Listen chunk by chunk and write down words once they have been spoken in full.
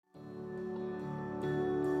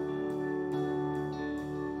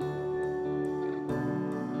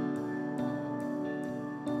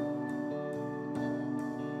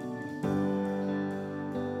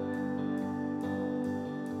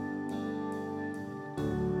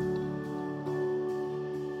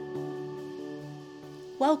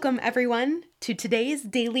Welcome, everyone, to today's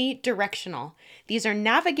Daily Directional. These are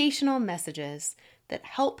navigational messages that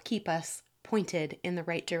help keep us pointed in the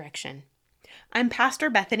right direction. I'm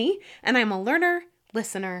Pastor Bethany, and I'm a learner,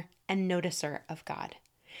 listener, and noticer of God.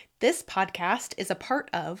 This podcast is a part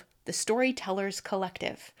of the Storytellers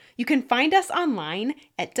Collective. You can find us online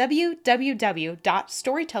at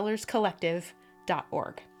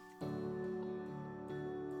www.storytellerscollective.org.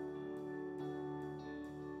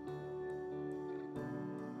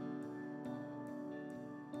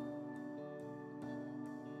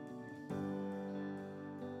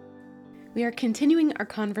 We are continuing our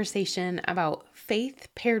conversation about faith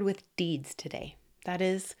paired with deeds today. That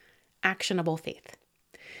is, actionable faith.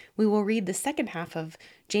 We will read the second half of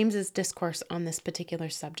James's discourse on this particular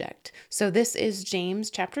subject. So this is James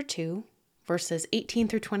chapter 2, verses 18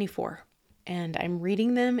 through 24, and I'm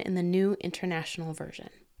reading them in the New International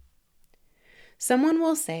Version. Someone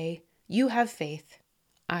will say, "You have faith,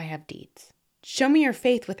 I have deeds. Show me your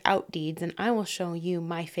faith without deeds, and I will show you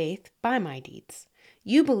my faith by my deeds.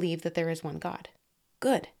 You believe that there is one God.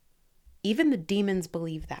 Good. Even the demons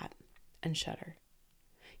believe that and shudder.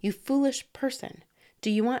 You foolish person, do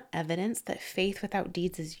you want evidence that faith without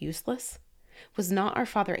deeds is useless? Was not our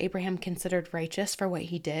father Abraham considered righteous for what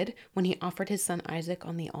he did when he offered his son Isaac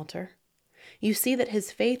on the altar? You see that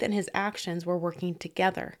his faith and his actions were working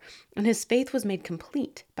together, and his faith was made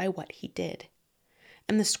complete by what he did.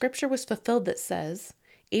 And the scripture was fulfilled that says,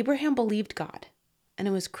 Abraham believed God, and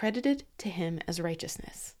it was credited to him as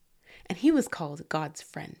righteousness. And he was called God's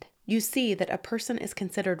friend. You see that a person is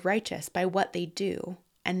considered righteous by what they do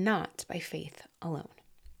and not by faith alone."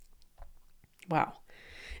 Wow.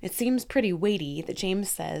 It seems pretty weighty that James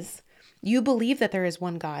says, "You believe that there is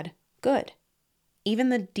one God. Good. Even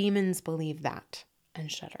the demons believe that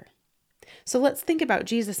and shudder." So let's think about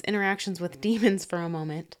Jesus' interactions with demons for a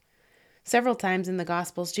moment. Several times in the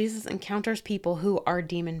Gospels, Jesus encounters people who are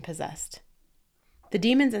demon-possessed. The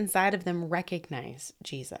demons inside of them recognize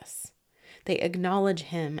Jesus. They acknowledge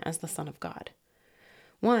him as the Son of God.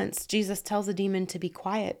 Once, Jesus tells a demon to be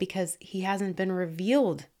quiet because he hasn't been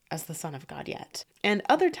revealed as the Son of God yet. And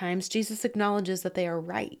other times, Jesus acknowledges that they are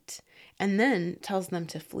right and then tells them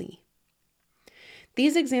to flee.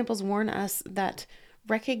 These examples warn us that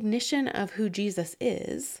recognition of who Jesus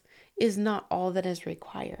is not all that is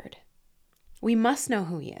required. We must know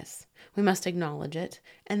who he is. We must acknowledge it,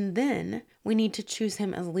 and then we need to choose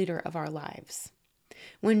him as leader of our lives.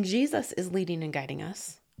 When Jesus is leading and guiding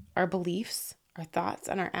us, our beliefs, our thoughts,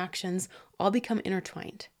 and our actions all become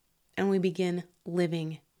intertwined, and we begin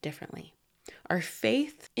living differently. Our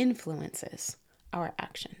faith influences our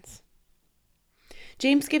actions.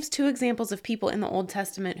 James gives two examples of people in the Old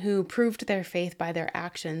Testament who proved their faith by their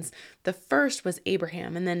actions. The first was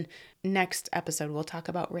Abraham, and then next episode we'll talk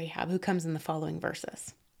about Rahab, who comes in the following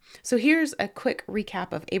verses. So here's a quick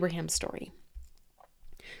recap of Abraham's story.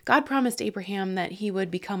 God promised Abraham that he would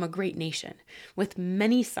become a great nation with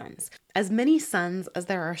many sons as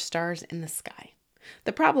there are stars in the sky.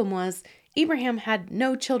 The problem was Abraham had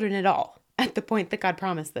no children at all at the point that God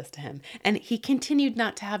promised this to him, and he continued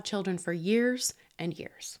not to have children for years and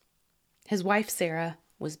years. His wife Sarah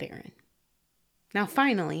was barren. Now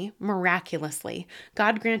finally, miraculously,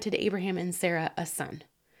 God granted Abraham and Sarah a son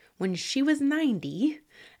when she was 90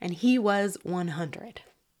 and he was 100.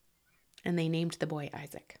 And they named the boy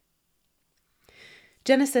Isaac.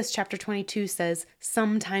 Genesis chapter 22 says,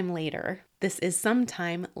 sometime later, this is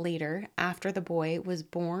sometime later after the boy was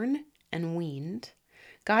born and weaned,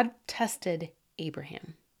 God tested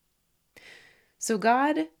Abraham. So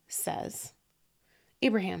God says,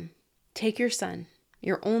 Abraham, take your son,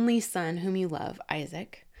 your only son whom you love,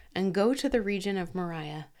 Isaac, and go to the region of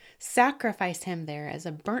Moriah. Sacrifice him there as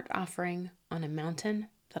a burnt offering on a mountain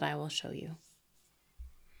that I will show you.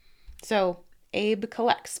 So Abe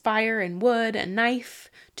collects fire and wood, a knife,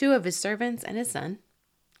 2 of his servants, and his son,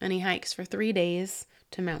 and he hikes for 3 days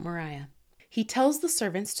to Mount Moriah. He tells the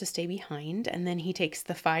servants to stay behind, and then he takes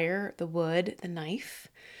the fire, the wood, the knife,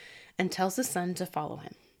 and tells his son to follow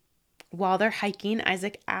him. While they're hiking,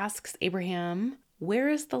 Isaac asks Abraham, "Where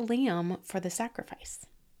is the lamb for the sacrifice?"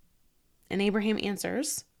 And Abraham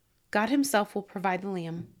answers, "God himself will provide the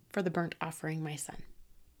lamb for the burnt offering, my son."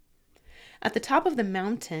 At the top of the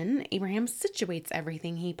mountain, Abraham situates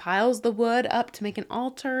everything. He piles the wood up to make an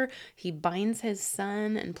altar. He binds his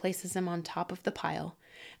son and places him on top of the pile.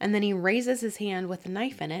 And then he raises his hand with a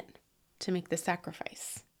knife in it to make the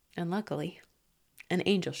sacrifice. And luckily, an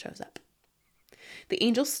angel shows up. The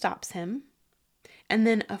angel stops him and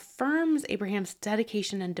then affirms Abraham's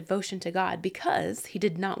dedication and devotion to God because he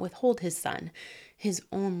did not withhold his son, his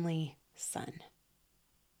only son.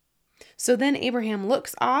 So then Abraham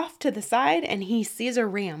looks off to the side and he sees a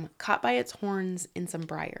ram caught by its horns in some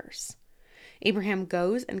briars. Abraham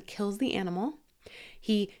goes and kills the animal.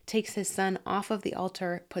 He takes his son off of the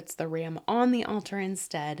altar, puts the ram on the altar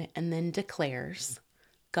instead, and then declares,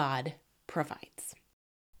 God provides.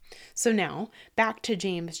 So now, back to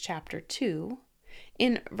James chapter 2.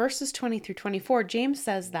 In verses 20 through 24, James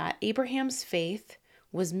says that Abraham's faith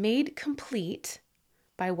was made complete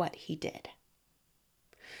by what he did.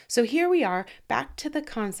 So here we are back to the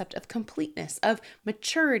concept of completeness, of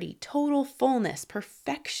maturity, total fullness,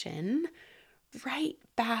 perfection, right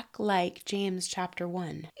back like James chapter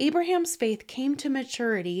 1. Abraham's faith came to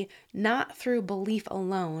maturity not through belief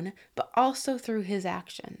alone, but also through his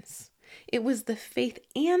actions. It was the faith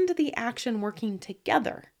and the action working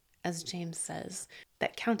together, as James says,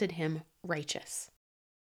 that counted him righteous.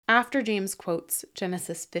 After James quotes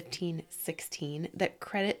Genesis 15:16 that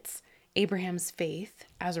credits Abraham's faith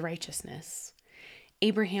as righteousness,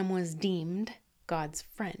 Abraham was deemed God's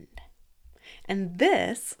friend. And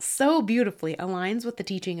this so beautifully aligns with the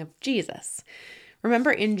teaching of Jesus.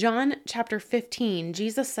 Remember in John chapter 15,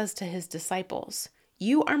 Jesus says to his disciples,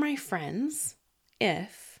 "You are my friends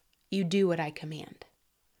if you do what I command."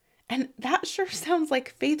 And that sure sounds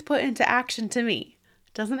like faith put into action to me,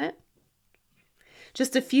 doesn't it?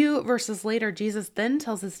 Just a few verses later, Jesus then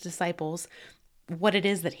tells his disciples what it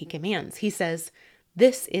is that he commands. He says,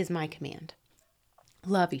 "This is my command.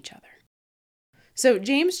 Love each other." So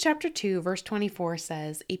James chapter 2, verse 24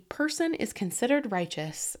 says, "A person is considered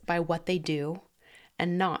righteous by what they do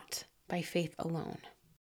and not by faith alone."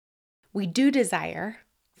 We do desire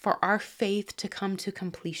for our faith to come to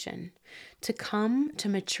completion, to come to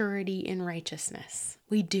maturity in righteousness.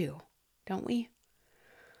 We do, don't we?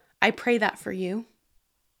 I pray that for you,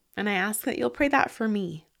 and I ask that you'll pray that for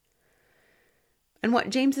me. And what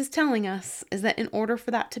James is telling us is that in order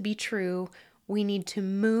for that to be true, we need to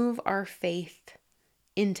move our faith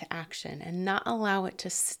into action and not allow it to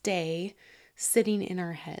stay sitting in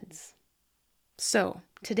our heads. So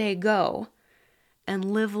today, go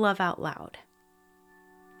and live love out loud.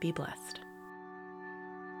 Be blessed.